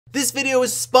This video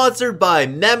is sponsored by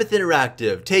Mammoth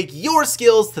Interactive. Take your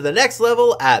skills to the next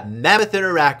level at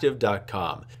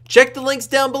mammothinteractive.com. Check the links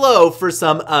down below for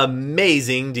some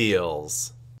amazing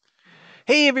deals.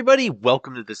 Hey everybody,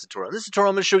 welcome to this tutorial. In this tutorial,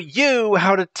 I'm going to show you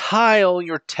how to tile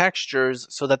your textures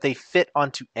so that they fit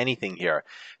onto anything here.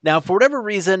 Now, for whatever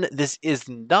reason, this is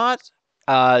not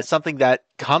something that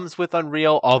comes with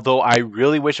Unreal, although I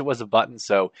really wish it was a button.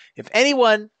 So if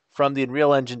anyone from the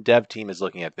Unreal Engine dev team is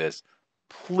looking at this,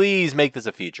 please make this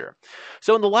a feature.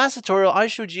 So in the last tutorial, I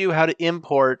showed you how to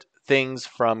import things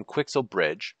from Quixel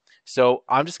Bridge. So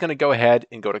I'm just going to go ahead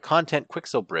and go to Content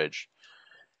Quixel Bridge.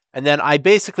 And then I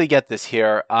basically get this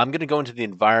here. I'm going to go into the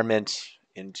environment,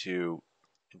 into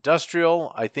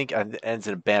industrial, I think, and ends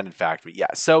in abandoned factory.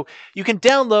 Yeah, so you can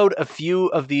download a few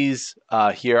of these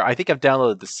here. I think I've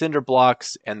downloaded the cinder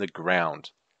blocks and the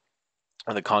ground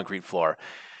on the concrete floor.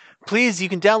 Please, you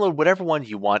can download whatever one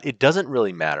you want. It doesn't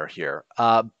really matter here.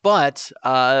 But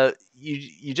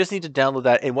you just need to download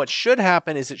that. And what should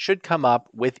happen is it should come up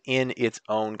within its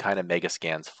own kind of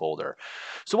Megascans folder.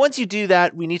 So once you do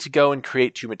that, we need to go and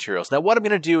create two materials. Now, what I'm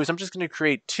going to do is I'm just going to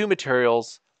create two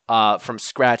materials from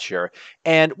scratch here.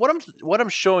 And what I'm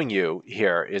showing you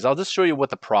here is I'll just show you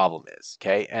what the problem is.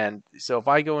 Okay. And so if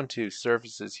I go into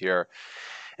surfaces here,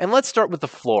 and let's start with the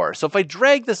floor. So if I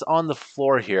drag this on the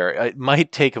floor here, it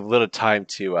might take a little time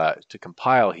to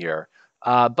compile here.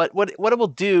 But what it will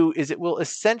do is it will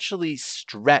essentially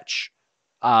stretch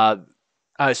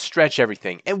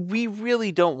everything. And we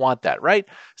really don't want that, right?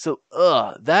 So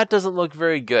that doesn't look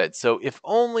very good. So if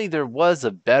only there was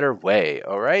a better way,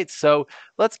 all right? So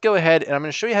let's go ahead and I'm going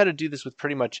to show you how to do this with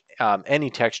pretty much any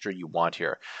texture you want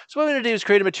here. So what I'm going to do is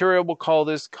create a material. We'll call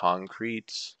this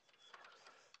concrete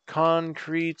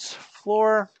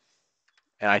floor,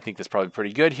 and I think that's probably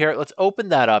pretty good here. Let's open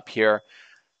that up here,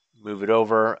 move it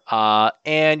over,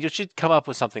 and you should come up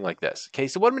with something like this. Okay,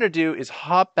 so what I'm going to do is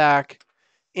hop back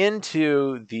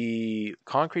into the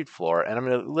concrete floor, and I'm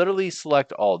going to literally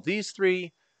select all these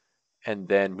three and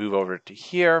then move over to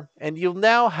here, and you'll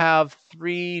now have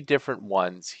three different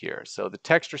ones here. So the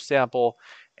texture sample,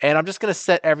 and I'm just going to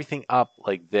set everything up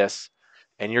like this,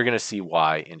 and you're going to see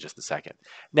why in just a second.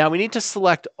 Now we need to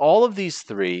select all of these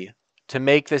three to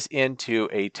make this into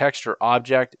a texture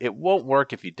object. It won't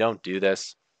work if you don't do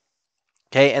this.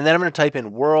 Okay, and then I'm going to type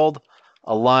in world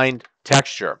aligned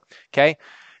texture. Okay,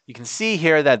 you can see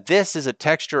here that this is a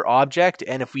texture object,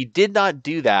 and if we did not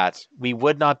do that, we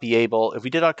would not be able, if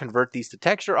we did not convert these to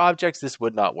texture objects, this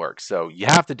would not work. So you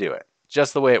have to do it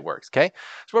just the way it works, okay?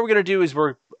 So what we're going to do is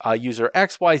we're use our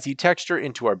XYZ texture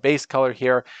into our base color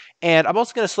here, and I'm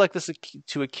also going to select this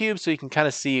to a cube so you can kind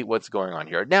of see what's going on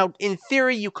here. Now, in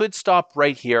theory, you could stop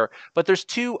right here, but there's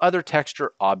two other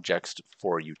texture objects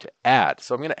for you to add.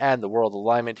 So I'm going to add the world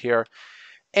alignment here,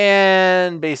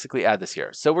 and basically add this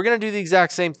here. So we're going to do the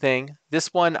exact same thing.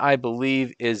 This one, I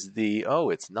believe, is the, oh,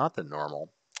 it's not the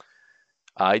normal.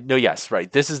 No, yes, right.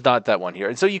 This is not that one here.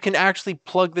 And so you can actually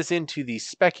plug this into the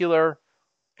specular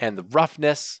and the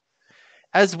roughness,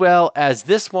 as well as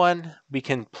this one, we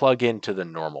can plug into the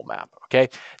normal map, okay?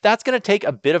 That's going to take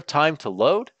a bit of time to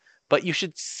load, but you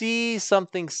should see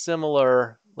something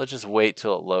similar. Let's just wait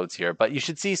till it loads here, but you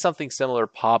should see something similar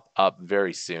pop up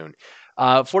very soon.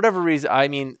 For whatever reason, I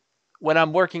mean, when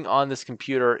I'm working on this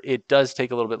computer, it does take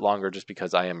a little bit longer just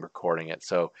because I am recording it.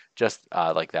 So just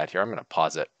like that here, I'm going to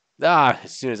pause it.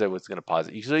 As soon as I was going to pause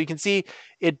it. So you can see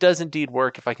it does indeed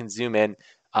work. If I can zoom in,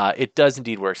 it does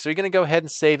indeed work. So you're going to go ahead and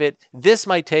save it. This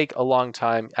might take a long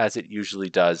time, as it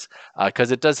usually does, because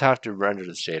it does have to render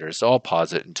the shaders. So I'll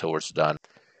pause it until we're done.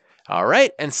 All right,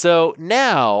 and so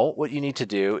now what you need to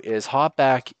do is hop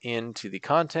back into the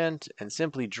content and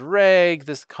simply drag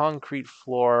this concrete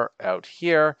floor out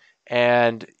here.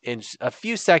 And in a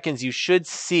few seconds, you should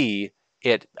see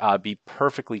it be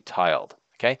perfectly tiled.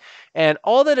 Okay, and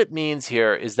all that it means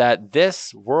here is that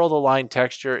this world aligned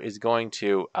texture is going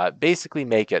to basically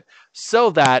make it so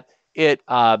that it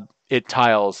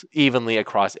tiles evenly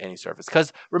across any surface.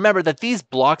 Because remember that these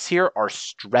blocks here are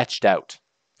stretched out.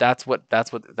 That's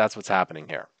what's happening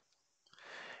here.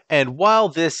 And while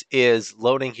this is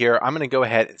loading here, I'm going to go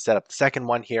ahead and set up the second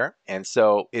one here. And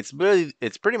so it's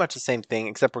pretty much the same thing,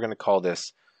 except we're going to call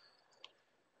this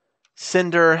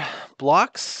cinder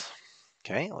blocks.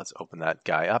 Okay, let's open that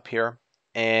guy up here,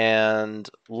 and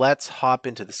let's hop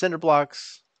into the cinder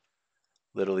blocks,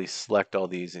 literally select all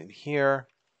these in here,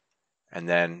 and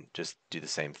then just do the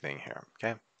same thing here,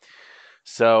 okay?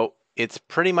 So it's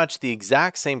pretty much the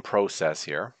exact same process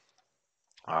here.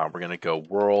 We're going to go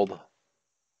world,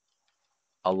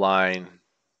 align,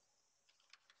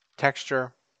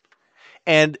 texture,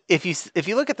 and if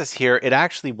you look at this here, it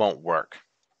actually won't work.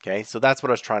 Okay, so that's what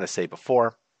I was trying to say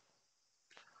before.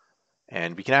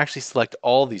 And we can actually select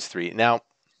all these three. Now,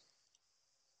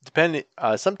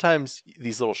 sometimes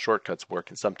these little shortcuts work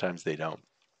and sometimes they don't.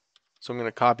 So I'm going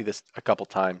to copy this a couple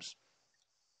times.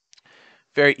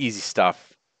 Very easy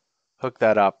stuff. Hook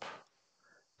that up.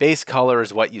 Base color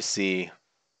is what you see.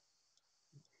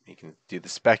 You can do the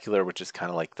specular, which is kind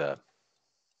of like the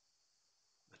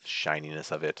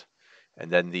shininess of it. And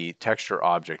then the texture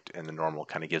object and the normal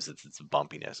kind of gives it its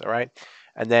bumpiness, all right?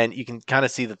 And then you can kind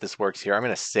of see that this works here. I'm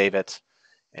going to save it.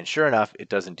 And sure enough, it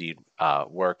does indeed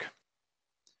work.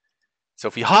 So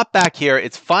if we hop back here,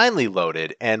 it's finally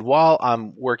loaded. And while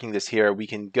I'm working this here, we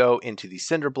can go into the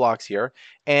cinder blocks here.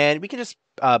 And we can just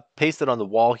paste it on the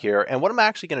wall here. And what I'm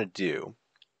actually going to do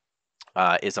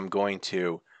is I'm going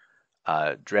to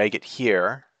drag it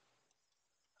here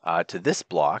to this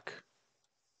block,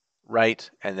 right?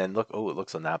 And then look, oh, it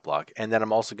looks on that block. And then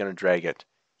I'm also going to drag it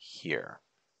here,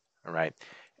 all right?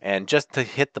 And just to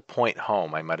hit the point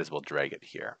home, I might as well drag it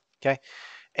here, okay?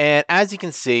 And as you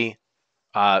can see,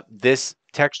 this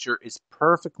texture is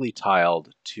perfectly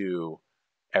tiled to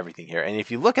everything here. And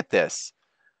if you look at this,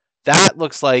 that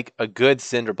looks like a good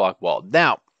cinder block wall.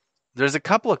 Now, there's a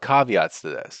couple of caveats to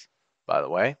this, by the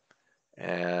way.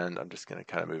 And I'm just going to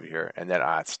kind of move here. And then,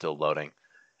 it's still loading.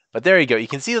 But there you go. You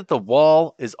can see that the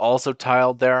wall is also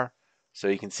tiled there. So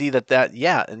you can see that,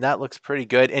 yeah, and that looks pretty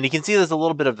good. And you can see there's a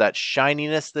little bit of that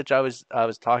shininess that I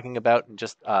was talking about and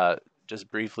just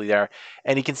briefly there.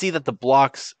 And you can see that the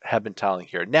blocks have been tiling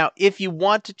here. Now, if you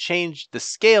want to change the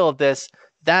scale of this,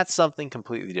 that's something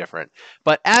completely different.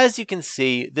 But as you can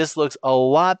see, this looks a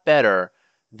lot better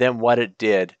than what it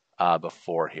did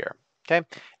before here. Okay.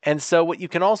 And so what you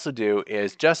can also do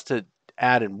is just to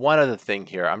add in one other thing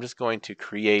here, I'm just going to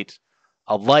create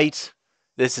a light.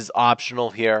 This is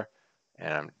optional here.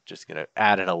 And I'm just going to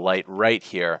add in a light right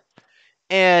here.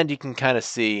 And you can kind of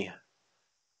see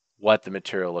what the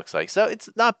material looks like. So it's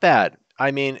not bad. I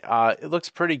mean, it looks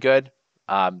pretty good.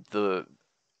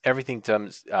 Everything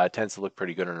tends to look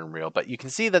pretty good in Unreal, but you can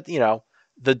see that, you know,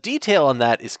 the detail on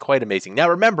that is quite amazing. Now,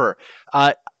 remember,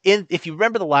 if you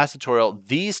remember the last tutorial,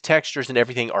 these textures and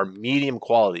everything are medium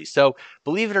quality. So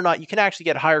believe it or not, you can actually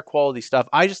get higher quality stuff.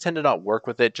 I just tend to not work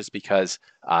with it just because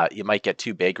you might get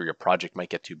too big or your project might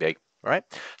get too big. All right,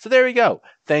 so there we go.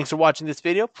 Thanks for watching this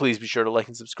video. Please be sure to like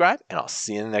and subscribe, and I'll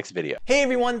see you in the next video. Hey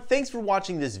everyone, thanks for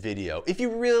watching this video. If you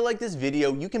really like this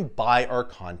video, you can buy our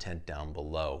content down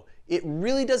below. It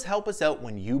really does help us out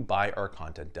when you buy our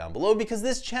content down below because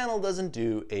this channel doesn't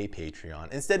do a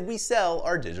Patreon. Instead, we sell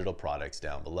our digital products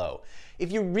down below.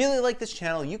 If you really like this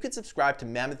channel, you could subscribe to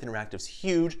Mammoth Interactive's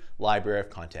huge library of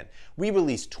content. We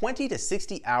release 20 to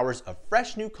 60 hours of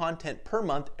fresh new content per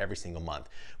month every single month.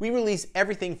 We release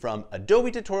everything from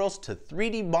Adobe tutorials to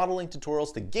 3D modeling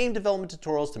tutorials to game development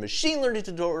tutorials to machine learning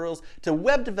tutorials to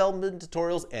web development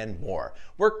tutorials and more.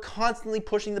 We're constantly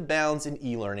pushing the bounds in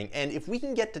e-learning, and if we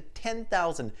can get to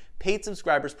 10,000 paid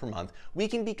subscribers per month, we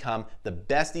can become the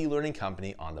best e-learning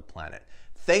company on the planet.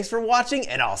 Thanks for watching,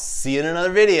 and I'll see you in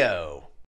another video.